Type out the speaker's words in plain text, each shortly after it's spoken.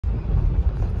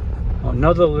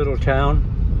Another little town.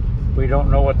 We don't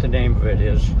know what the name of it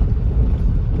is.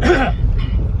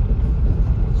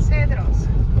 Cedros.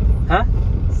 Huh?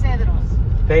 Cedros.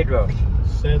 Pedros.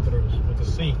 Cedros with a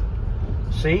C.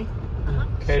 C?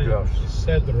 Cedros.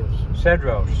 Cedros.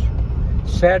 Cedros.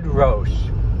 Cedros.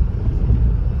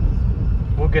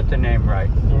 We'll get the name right.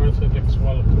 North of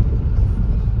Ixhuelica.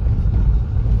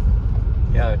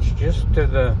 Yeah, it's just to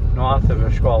the north of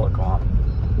Ixhuelica.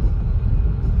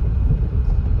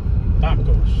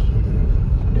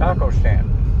 Tacos. Taco stand.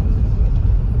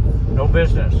 No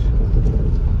business.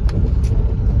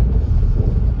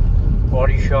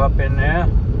 Body shop in there.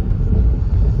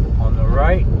 On the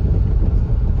right.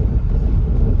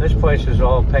 This place is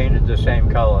all painted the same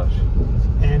colors.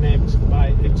 Annexed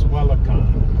by Ixhuelica.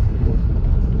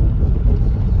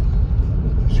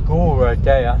 School right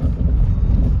there.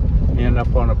 End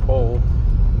up on a pole.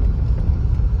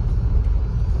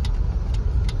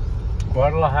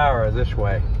 Guadalajara this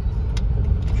way.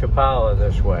 Chapala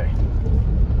this way.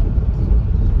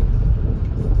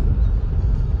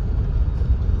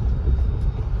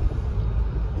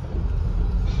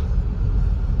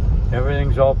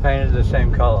 Everything's all painted the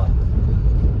same color.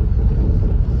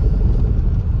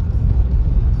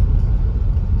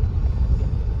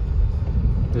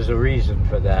 There's a reason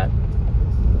for that.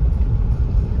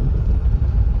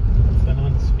 It's an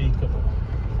unspeakable.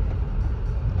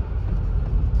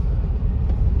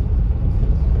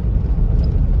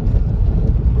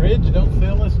 Bridge, don't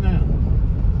fail us now.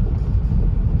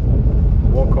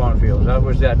 More cornfields. That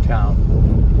was that town.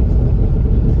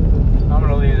 I'm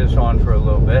going to leave this on for a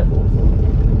little bit.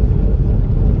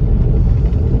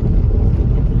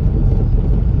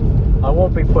 I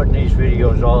won't be putting these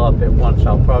videos all up at once.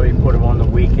 I'll probably put them on the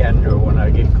weekend or when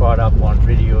I get caught up on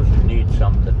videos and need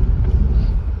something.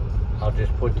 I'll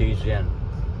just put these in.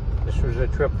 This was a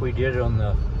trip we did on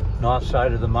the north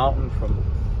side of the mountain from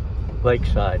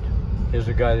Lakeside. Here's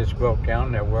a guy that's broke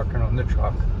down. They're working on the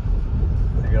truck.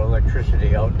 They got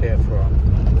electricity out there for him.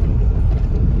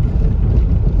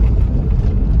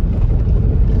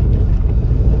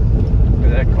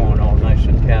 Look at that going all nice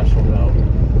and tasseled out.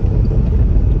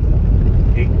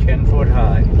 8-10 foot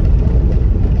high.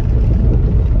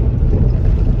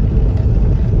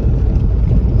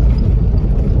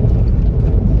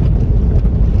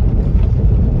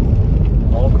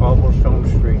 All cobblestone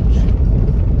streets.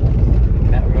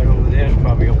 That right over there is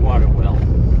probably a water well.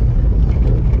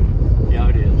 Yeah,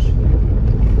 it is.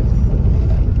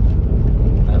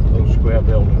 That little square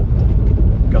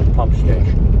building. Got a pump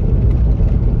station.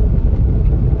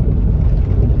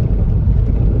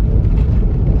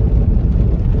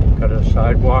 Got a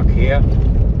sidewalk here.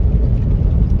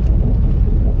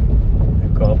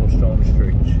 And cobblestone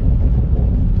streets.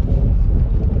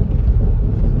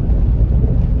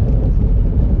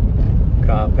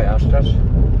 Car passed us.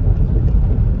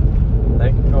 They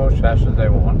can go as fast as they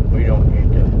want. We don't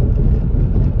need to.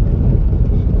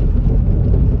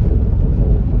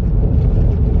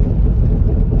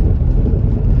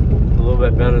 A little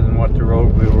bit better than what the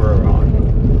road we were on.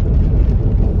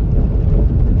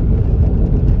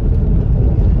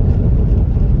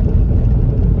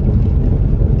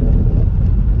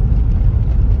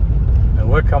 And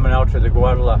we're coming out to the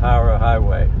Guadalajara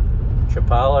Highway.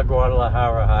 Chapala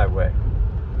Guadalajara Highway.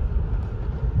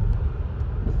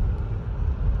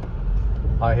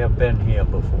 I have been here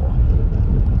before.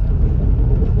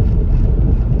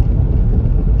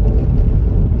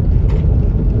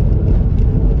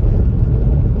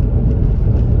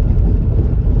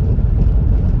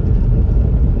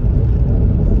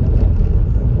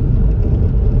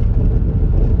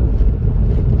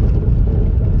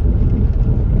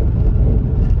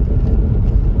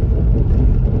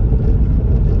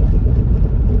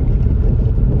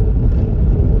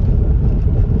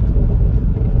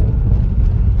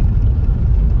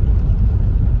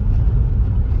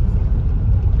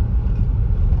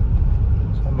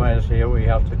 Here we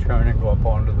have to turn and go up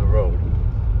onto the road.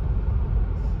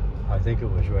 I think it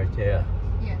was right there.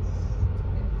 Yes.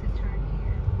 To turn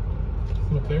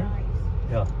here. Up there?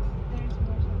 Yeah. There's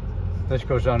more. This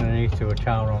goes underneath to a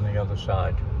town on the other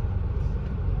side.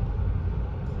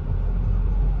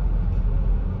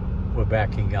 We're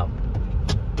backing up.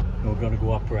 We're going to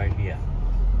go up right here.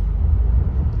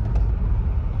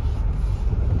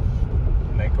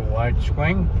 Make a wide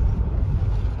swing.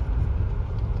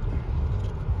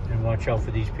 And watch out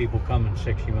for these people coming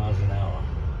 60 miles an hour.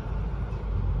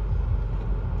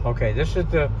 Okay, this is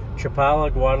the Chapala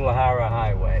Guadalajara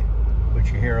Highway,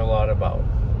 which you hear a lot about.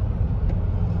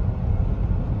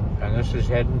 And this is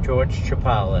heading towards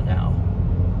Chapala now.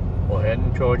 We're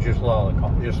heading towards Ixhuelica.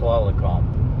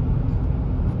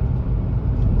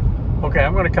 Okay,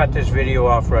 I'm going to cut this video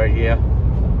off right here.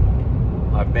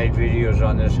 I've made videos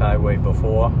on this highway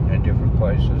before in different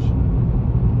places.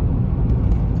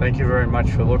 Thank you very much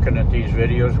for looking at these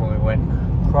videos when we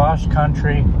went cross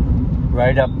country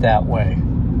right up that way,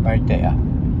 right there.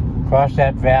 Across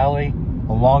that valley,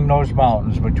 along those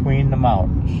mountains, between the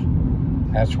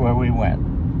mountains. That's where we went.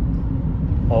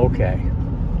 Okay.